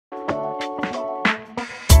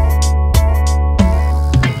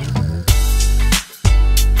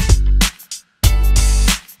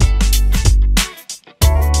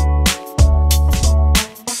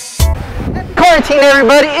evening,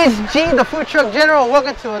 everybody. It's G, the Food Truck General.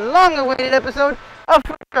 Welcome to a long-awaited episode of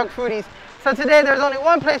Food Truck Foodies. So today, there's only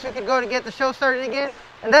one place we could go to get the show started again,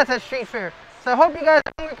 and that's at Streetfare. So I hope you guys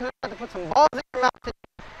are hungry because we're about to put some balls in your mouth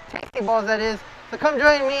today. Tasty balls, that is. So come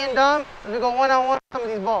join me and Dom as we go one-on-one with some of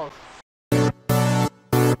these balls.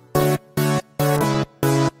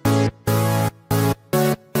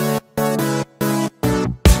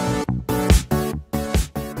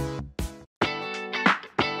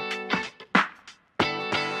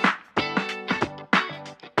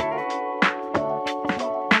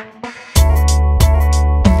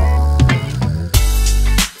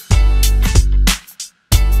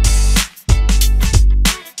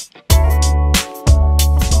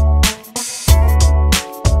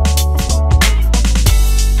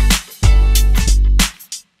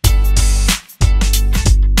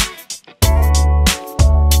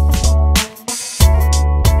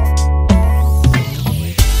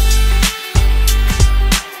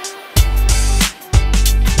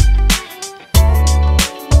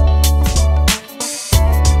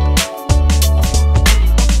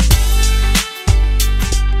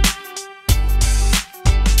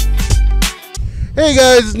 Hey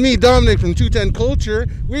guys, it's me, Dominic from 210 Culture.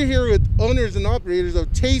 We're here with owners and operators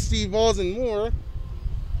of Tasty Balls and More,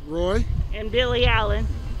 Roy and Billy Allen.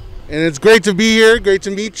 And it's great to be here, great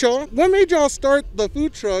to meet y'all. What made y'all start the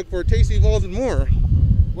food truck for Tasty Balls and More?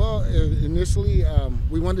 Well, initially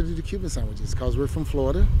we wanted to do Cuban sandwiches because we're from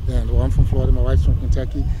Florida, and well, I'm from Florida, my wife's from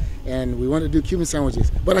Kentucky, and we wanted to do Cuban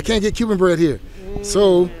sandwiches, but I can't get Cuban bread here.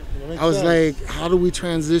 So I was like, how do we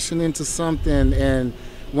transition into something? And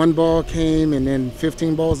one ball came, and then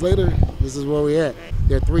 15 balls later, this is where we're at.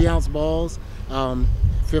 They're 3-ounce balls,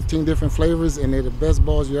 15 different flavors, and they're the best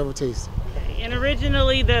balls you ever taste. And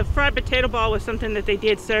originally, the fried potato ball was something that they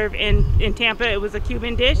did serve in Tampa. It was a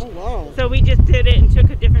Cuban dish. Oh, wow. So we just did it and took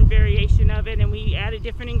a different variation of it, and we added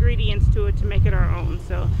different ingredients to it to make it our own.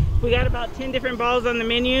 So we got about 10 different balls on the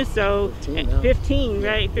menu, so 15,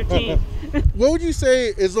 right? 15. What would you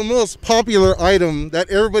say is the most popular item that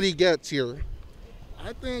everybody gets here?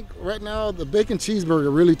 I think right now the bacon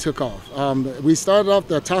cheeseburger really took off. We started off,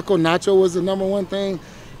 the taco nacho was the #1 thing.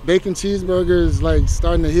 Bacon cheeseburger is like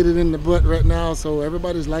starting to hit it in the butt right now, so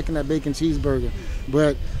everybody's liking that bacon cheeseburger.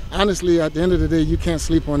 But honestly, at the end of the day, you can't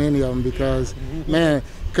sleep on any of them because, man,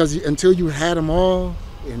 until you had them all,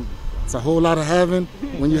 and it's a whole lot of having,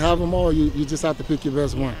 when you have them all, you just have to pick your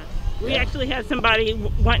best one. We actually had somebody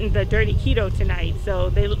wanting the dirty keto tonight, so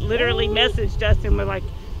they literally messaged us and were like,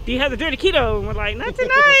 do you have the dirty keto? And we're like, not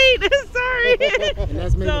tonight, sorry. And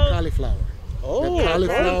that's made with cauliflower. Oh,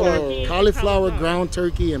 yeah, cauliflower, ground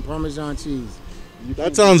turkey, and Parmesan cheese.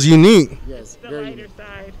 That sounds unique. Yes, the very lighter unique.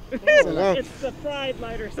 side. Wow. It's the fried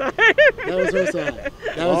lighter side. That was her side.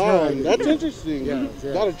 That was her. That's interesting. Yes.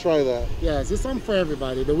 Gotta try that. Yes, it's something for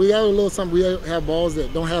everybody. But we have a little something. We have balls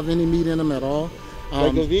that don't have any meat in them at all.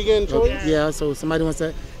 Like a vegan choice? Yeah, so somebody wants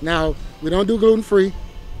that. Now, we don't do gluten-free.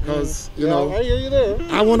 Because, you know, I hear you there.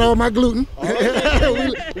 I want all my gluten.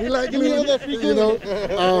 Right. we like gluten, you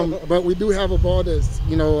know. But we do have a ball that's,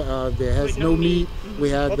 you know, that has no meat. We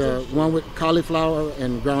have the one with cauliflower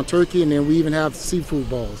and ground turkey, and then we even have seafood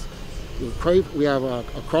balls. We have a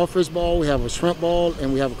crawfish ball, we have a shrimp ball,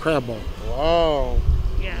 and we have a crab ball. Wow.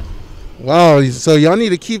 Yeah. Wow. So y'all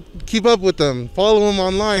need to keep up with them. Follow them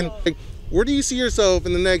online. Like, where do you see yourself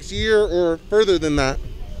in the next year or further than that?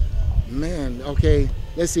 Man, okay.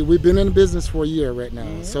 Let's see, we've been in the business for a year right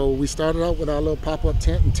now. So we started out with our little pop-up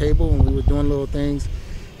tent and table, and we were doing little things.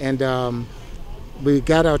 And we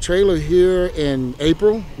got our trailer here in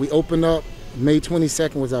April. We opened up May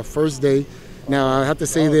 22nd was our first day. Now, I have to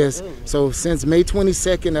say this. So since May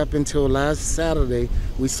 22nd up until last Saturday,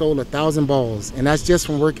 we sold 1,000 balls. And that's just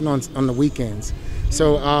from working on the weekends.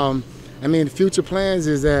 So, I mean, future plans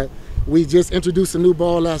is that we just introduced a new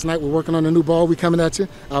ball last night. We're working on a new ball. We coming at you.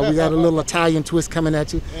 We got a little Italian twist coming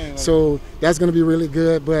at you. So that's going to be really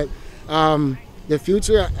good. But the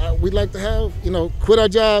future, we'd like to have, you know, quit our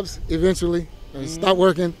jobs eventually, stop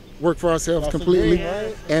working, work for ourselves completely,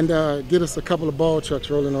 and get us a couple of ball trucks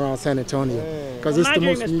rolling around San Antonio. Because it's my the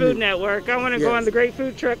dream most is unique. Food Network. I want to go on the Great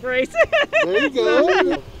Food Truck Race. There you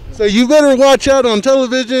go. So you better watch out on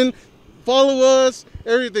television. Follow us,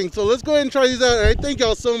 everything. So let's go ahead and try these out. All right, thank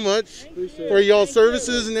y'all so much for y'all's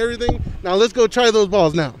services and everything. Now let's go try those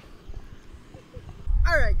balls now.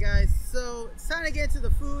 All right, guys. So it's time to get to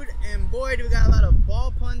the food, and boy, do we got a lot of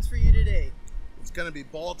ball puns for you today. It's gonna be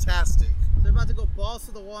ball-tastic. So we're about to go balls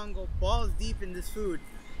to the wall and go balls deep in this food.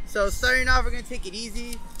 So starting off, we're gonna take it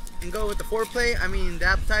easy and go with the foreplay. I mean the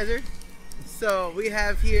appetizer. So we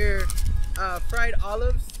have here fried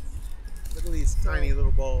olives. Look at these tiny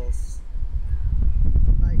little balls.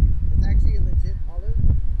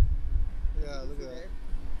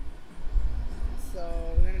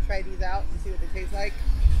 out and see what they taste like.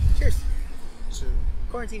 Cheers. Cheers.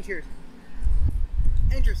 Quarantine cheers.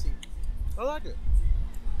 Interesting. I like it.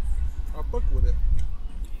 I'll fuck with it.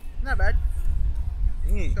 Not bad.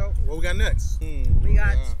 So, what we got next? We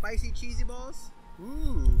got spicy cheesy balls.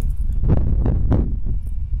 Ooh.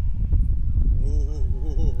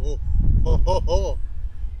 Oh,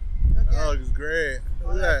 that looks great.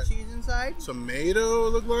 All Look that at that. cheese inside. Tomato,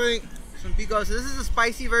 look like. Some pico. So this is a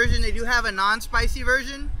spicy version. They do have a non-spicy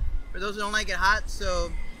version for those who don't like it hot.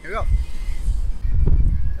 So here we go.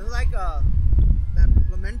 It's like that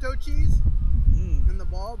pimento cheese in the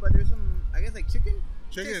ball, but there's some, I guess, like chicken.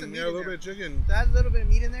 Chicken, yeah, a little bit of chicken. So it has a little bit of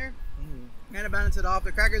meat in there. Kind of balance it off.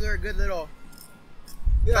 The crackers are a good little.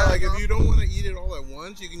 Yeah, like if you don't want to eat it all at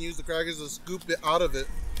once, you can use the crackers to scoop it out of it.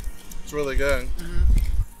 It's really good.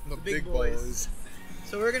 The big boys.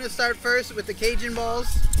 So we're gonna start first with the Cajun balls.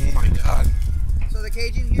 Oh my god. So the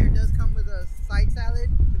Cajun here does come with a side salad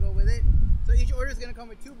to go with it. So each order is gonna come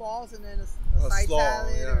with 2 balls and then a side slaw,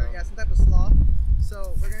 salad yeah. or some type of slaw.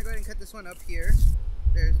 So we're gonna go ahead and cut this one up here.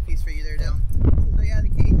 There's a piece for you there down. So yeah, the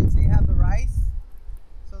Cajun. So you have the rice.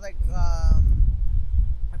 So like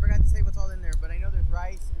I forgot to say what's all in there, but I know there's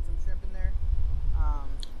rice and some shrimp in there.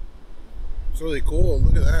 It's really cool.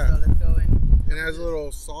 Look at that. So let's go in. And it has a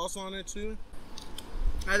little sauce on it too.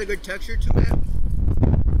 Has a good texture to it.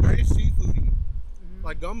 Very seafoody.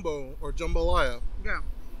 Like gumbo or jambalaya. Yeah.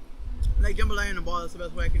 Like jambalaya in a ball, that's the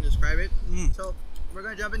best way I can describe it. So we're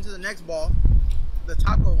gonna jump into the next ball, the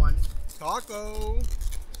taco one. Taco.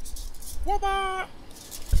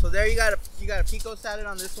 So there you got a pico salad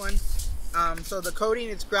on this one. So the coating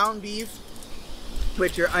is ground beef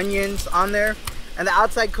with your onions on there, and the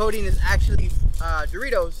outside coating is actually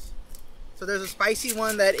Doritos. So there's a spicy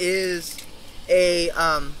one that is a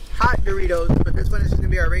hot Doritos, but this one is just gonna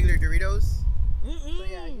be our regular Doritos. So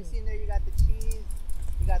yeah, you see in there you got the cheese,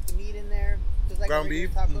 you got the meat in there, just like ground a regular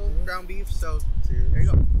beef. taco, ground beef. So there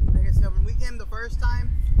you go. Like I said, when we came the first time,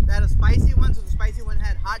 they had a spicy one, so the spicy one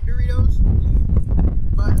had hot Doritos.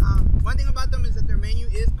 But one thing about them is that their menu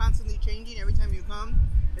is constantly changing every time you come.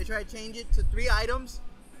 They try to change it to 3 items.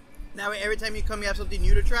 That way every time you come you have something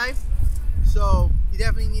new to try. So you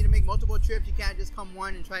definitely need to make multiple trips. You can't just come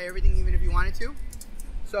one and try everything even if you wanted to.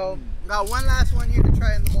 So got one last one here to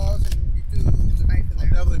try in the balls, and you threw the knife in there.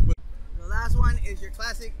 The last one is your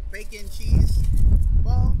classic bacon cheese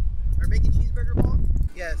ball, or bacon cheeseburger ball.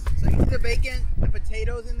 Yes, so you see the bacon, the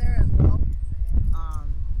potatoes in there as well.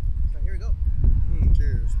 So here we go.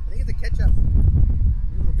 Cheers. I think it's a ketchup.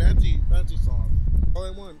 Fancy sauce. All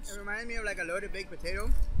at once. It reminded me of like a loaded baked potato.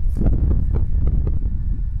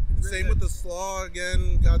 Same with the slaw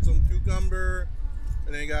again. Got some cucumber,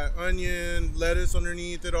 and then got onion, lettuce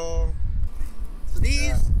underneath it all. So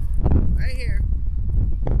these right here,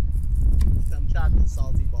 Some chocolate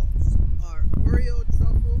salty balls. are Oreo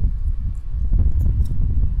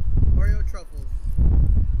truffles.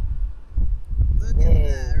 Look at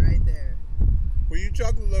that right there. For you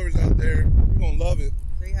chocolate lovers out there, you're gonna love it.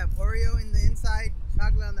 So you have Oreo in the inside,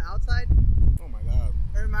 chocolate on the outside. Oh my god.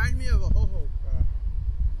 It reminds me of a ho-ho.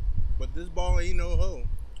 But this ball ain't no hoe.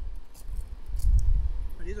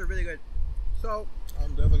 But these are really good. So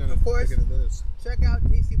I'm definitely gonna Of course. look into this. check out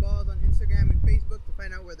Tasty Balls on Instagram and Facebook to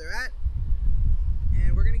find out where they're at.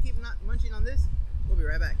 And we're gonna keep munching on this. We'll be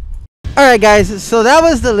right back. All right, guys. So that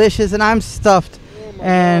was delicious, and I'm stuffed.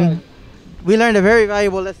 God. We learned a very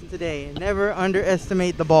valuable lesson today. Never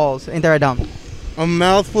underestimate the balls. Ain't that right, Dom? A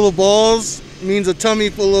mouthful of balls means a tummy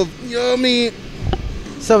full of yummy.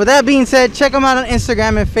 So with that being said, check them out on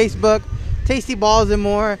Instagram and Facebook, Tasty Balls and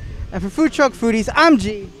more. And for Food Truck Foodies, I'm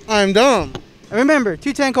G. I'm dumb. And remember,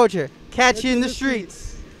 210 culture. Catch you in the streets.